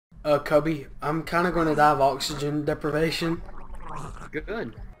Kobe, I'm kind of going to die of oxygen deprivation.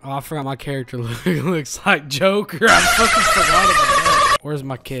 Good. Oh, I forgot my character looks like Joker. I fucking forgot about that. Where's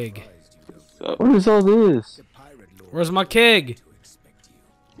my keg? What is all this? Where's my keg?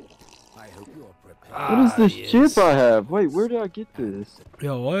 What is this chip I have? Wait, where did I get this?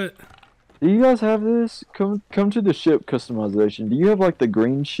 Yo, what? Do you guys have this? Come to the ship customization. Do you have like the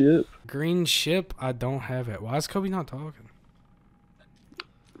green ship? Green ship? I don't have it. Why is Kobe not talking?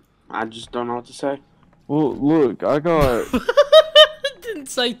 I just don't know what to say. Well, look, I got. Didn't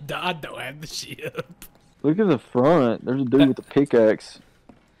say I don't have the ship. Look at the front. There's a dude with a pickaxe.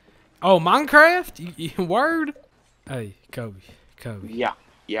 Oh, Minecraft? You word? Hey, Kobe. Yeah.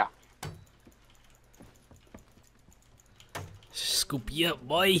 Scoop you up,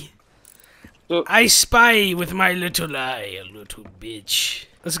 boy. So, I spy with my little eye, a little bitch.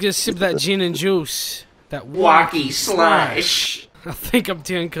 Let's get a sip of that gin and juice. That wacky slash. I think I'm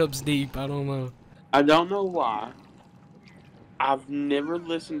 10 cups deep. I don't know. I don't know why. I've never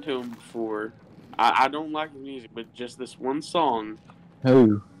listened to him before. I don't like the music, but just this one song.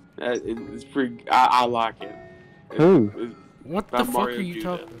 Who? It's pretty. I like it. Who? What the fuck Mario are you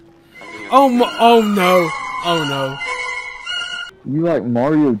Judah. talking about? Oh no. Oh no. You like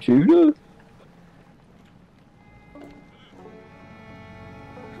Mario Judah?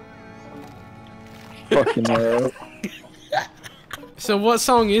 Fucking hell. So what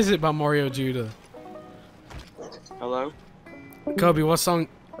song is it by Mario Judah? Hello? Kobe, what song?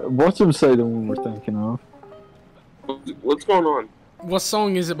 Watch him say the one we're thinking of. What's going on? What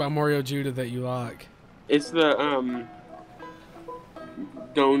song is it by Mario Judah that you like? It's the,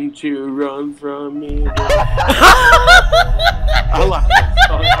 Don't you run from me. I like that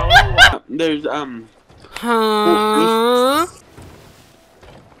song. I don't know why. There's, Huh?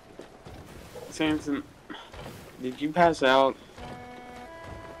 Samson, did you pass out?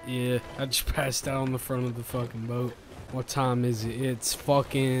 Yeah, I just passed out on the front of the fucking boat. What time is it? It's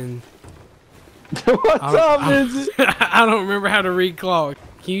fucking... What time is it? I don't remember how to read clock.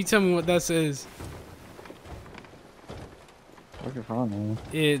 Can you tell me what that says? Fucking fine, man.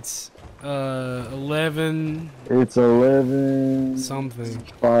 It's 11 It's 11 something.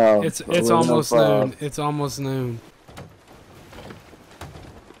 Wow. It's almost noon. It's almost noon.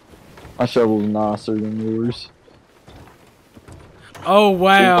 My shovel's nicer than yours. Oh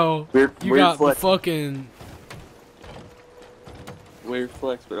wow. Weird You got the flex. fucking... Weird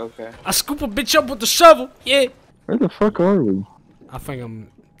flex, but okay. I scoop a bitch up with the shovel. Yeah. Where the fuck are we? I think I'm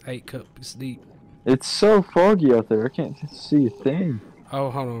 8 cups deep. It's so foggy out there. I can't see a thing. Oh,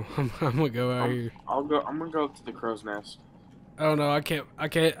 hold on. I'm gonna go out here. I'm gonna go up to the crow's nest. Oh no, I can't.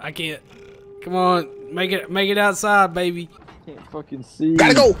 Come on, make it outside, baby. Can't fucking see.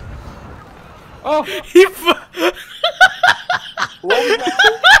 Gotta go! Oh!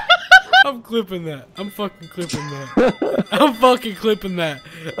 I'm clipping that. I'm fucking clipping that. I'm fucking clipping that.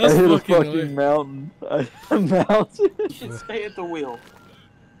 That's I hit fucking a fucking mountain. A mountain. You should stay at the wheel.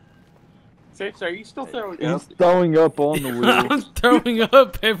 Six, are you still throwing up? He's throwing up on the wheel. I'm throwing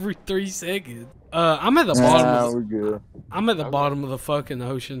up every 3 seconds. I'm at the bottom. Nah, Of we're good. I'm at the bottom of the fucking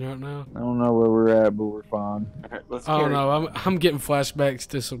ocean right now. I don't know where we're at, but we're fine. Alright, let's Oh carry. no, I'm getting flashbacks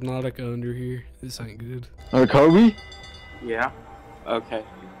to Subnautica under here. This ain't good. Kobe? Yeah. Okay.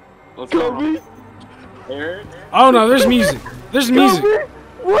 What's going Kobe? on? Eric? Oh no, there's music. There's music. Kobe?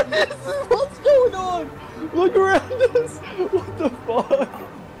 What is this? What's going on? Look around us. What the fuck?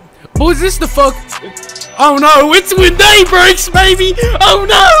 Boy, is this the fuck? Oh no, it's when day breaks, baby! Oh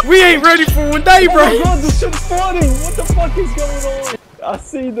no! We ain't ready for when day Oh my breaks! god, this shit's flooding! What the fuck is going on? I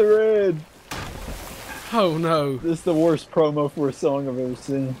see the red. Oh no. This is the worst promo for a song I've ever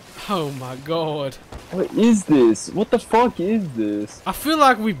seen. Oh my god. What is this? What the fuck is this? I feel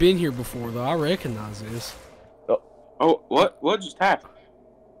like we've been here before though. I recognize this. Oh, what just happened?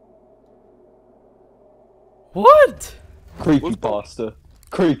 What? Creepypasta.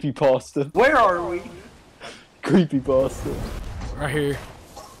 Creepypasta. Where are we? Creepypasta. Right here.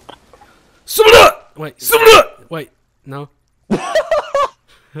 Subnut! Wait, Subnut! Wait, no.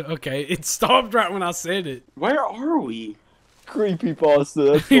 Okay, it stopped right when I said it. Where are we?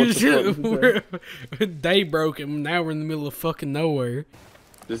 Creepypasta. That's what the fuck Day broke and now we're in the middle of fucking nowhere.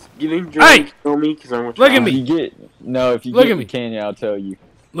 Just getting Hey! drunk. Kill me because I want to Look at If me. you get if you Look get at me. the canyon, I'll tell you.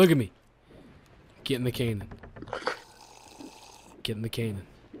 Look at me. Get in the cannon. Get in the cannon.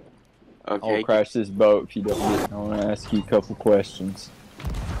 Okay. I'll crash this boat if you don't get it. I want to ask you a couple questions.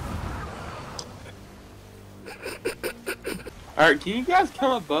 Alright, can you guys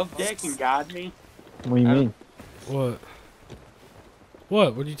come above deck and guide me? What do you mean? What?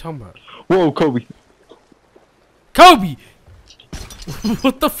 What? What are you talking about? Whoa, Kobe. Kobe!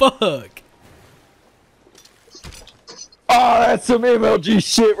 What the fuck? Oh, that's some MLG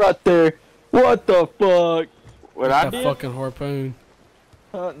shit right there. What the fuck? What I That did? fucking harpoon.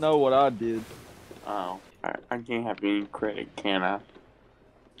 I don't know what I did. Oh, I can't have any credit, can I?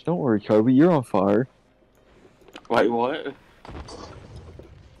 Don't worry, Kobe. You're on fire. Wait, what?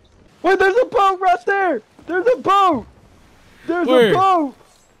 Wait, there's a boat right there. There's a boat. There's Where? a boat.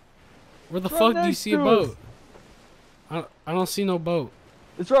 Where the Right fuck do you next see a to boat? I don't see no boat.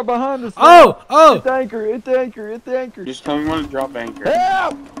 It's right behind us. Oh! Oh! It's anchor. It's anchor. It's anchor. Just tell me when to drop anchor.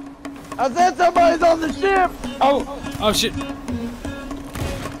 Help! I said somebody's on the ship. Oh! Oh shit!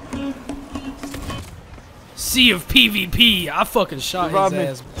 Sea of PvP! I fucking shot Revive his me.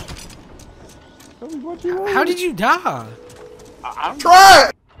 ass. Kobe, what you want? How did you die? I'm Try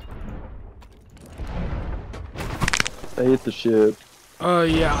it! They hit the ship. Oh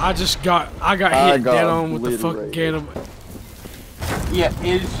yeah, I got I hit got dead on with the fucking obliterated. cannon. Yeah,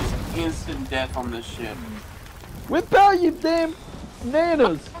 it is just instant death on this ship. Whip out, you damn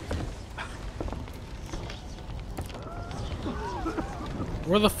nanas.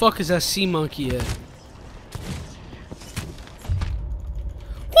 Where the fuck is that sea monkey at?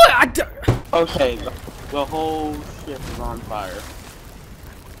 What? Okay, the whole ship is on fire.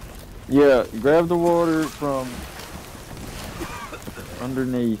 Yeah, grab the water from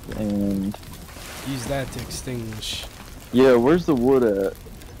underneath and Use that to extinguish. yeah, where's the wood at?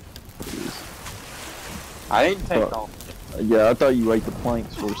 I didn't take Oh. all. Yeah, I thought you ate the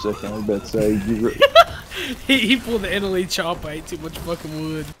planks for a second. I was about to say you. He pulled the Italy chop. I ate too much fucking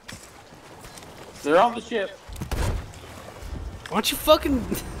wood. They're on the ship. Why don't you fucking?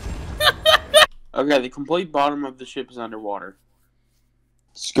 Okay, the complete bottom of the ship is underwater.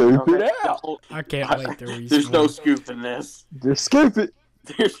 Scoop Okay, it the out. whole- I can't wait to respawn. There's no scoop in this. Just scoop it.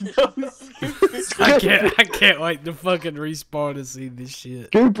 There's no scoop. I can't wait to fucking respawn to see this shit.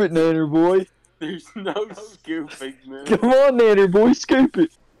 Scoop it, nanner boy. There's no scooping, man. Come on, nanner boy, scoop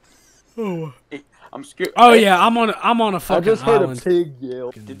it. Oh. I'm scoop. Oh yeah, I'm on a I fucking just heard island. a pig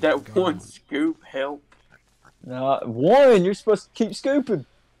yell. Did that one scoop help? Nah, one. You're supposed to keep scooping.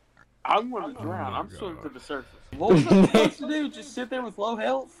 I'm gonna drown. I'm swimming to the surface. What was I supposed to do? Just sit there with low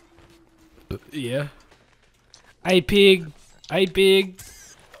health? Yeah. Hey pig. Hey pig.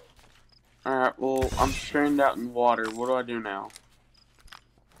 Alright, well, I'm stranded out in water. What do I do now?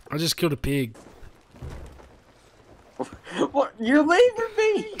 I just killed a pig. What? You're leaving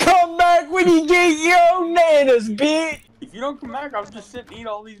me! Come back when you get your nanas, bitch. If you don't come back, I'll just sit and eat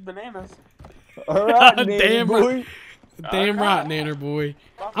all these bananas. All right, nanner Damn boy. Damn right, nanner boy.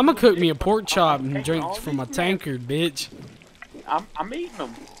 I'm gonna cook me a pork chop and drink from my tankard, bitch. I'm eating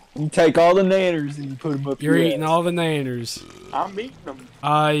them. You take all the nanners and you put them up You're your eating ass. all the nanners. I'm eating them.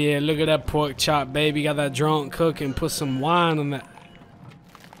 Oh yeah, look at that pork chop, baby. Got that drunk cooking. Put some wine on that.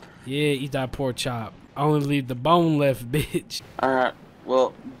 Yeah, eat that pork chop. Only leave the bone left, bitch. Alright,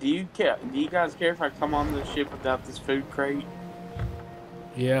 well, do you care? Do you guys care if I come on the ship without this food crate?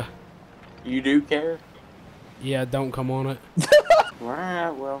 Yeah. You do care? Yeah, don't come on it.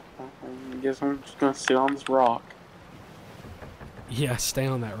 Alright, well, I guess I'm just gonna sit on this rock. Yeah, stay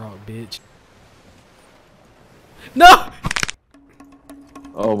on that rock, bitch. No!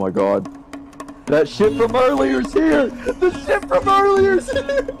 Oh my god. That ship from earlier's here! The ship from earlier's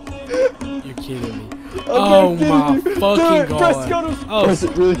here! You're kidding me. I'm Oh not kidding my you. fucking Do it. Press god. go to- Oh. Press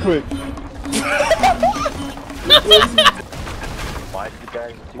it really quick. Why did you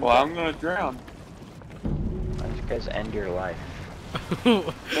guys do Well, I'm gonna drown. that? Why did you guys end your life?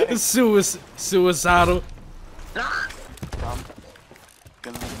 Suicidal. I'm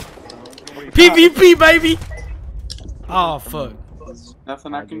gonna... PvP, baby! Oh, fuck. There's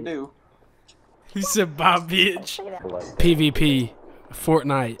nothing I can do. He said, bye, bitch. Like, PvP.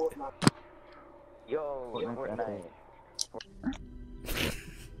 Fortnite. yo, Fortnite.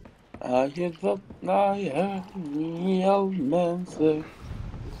 I give up, I am the old man say,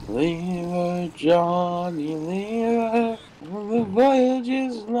 leave her, Johnny, leave her. The voyage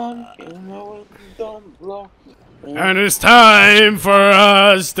is long and the wind don't blow. And it's time for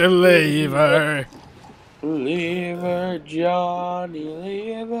us to leave her. Leave her, Johnny,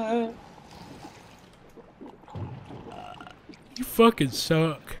 leave her. You fucking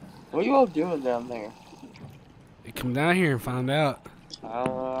suck. What are you all doing down there? Come down here and find out.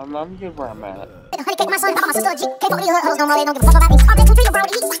 I'm good where I'm at.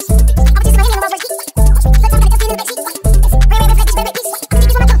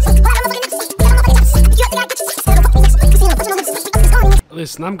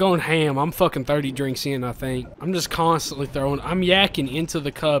 Listen, I'm going ham. I'm fucking 30 drinks in, I think. I'm just constantly I'm yakking into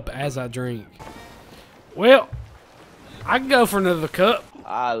the cup as I drink. Well, I can go for another cup.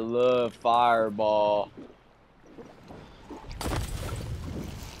 I love Fireball.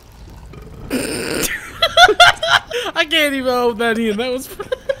 I can't even hold that in. That was.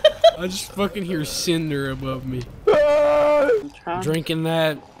 I just fucking hear cinder above me. Drinking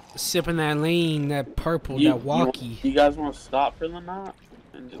that, sipping that lean, that purple, that walkie. You guys want to stop for the night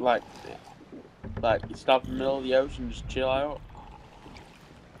and just, like you stop in the middle of the ocean, just chill out?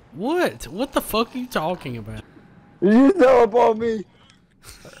 What? What the fuck are you talking about? You throw up on me.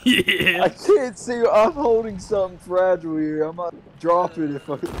 Yeah. I can't see. I'm holding something fragile here. I might drop it if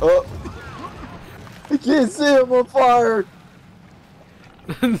I. Oh. I can't see. I'm on fire.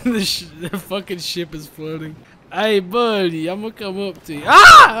 The fucking ship is floating. Hey, buddy, I'm gonna come up to you.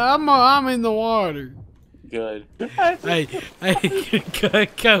 Ah! I'm in the water. Good. Hey,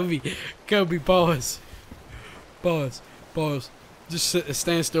 Kobe, pause. Just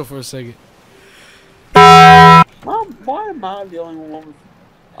stand still for a second. Mom, why am I the only one?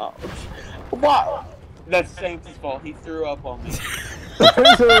 Oh, wow. That's Saint's fault. He threw up on me.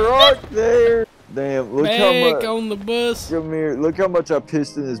 There's a rock there. Damn, look how Back much. on the bus. Come here. Look how much I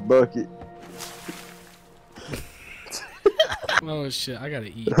pissed in this bucket. Oh shit, I gotta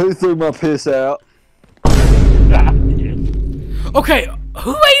eat. Who threw my piss out? Okay,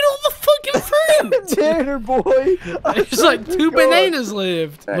 who ate all the fucking fruit? Tanner, boy. There's like 2 God. bananas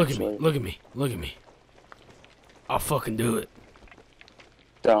left. Actually. Look at me. I'll fucking do it.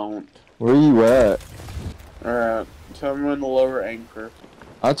 Don't. Where you at? Alright, tell me when to lower anchor.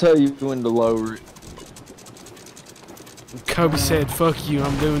 I'll tell you when to lower it. Kobe said, fuck you,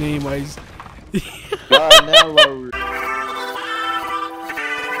 I'm doing it anyways. Alright, now lower it.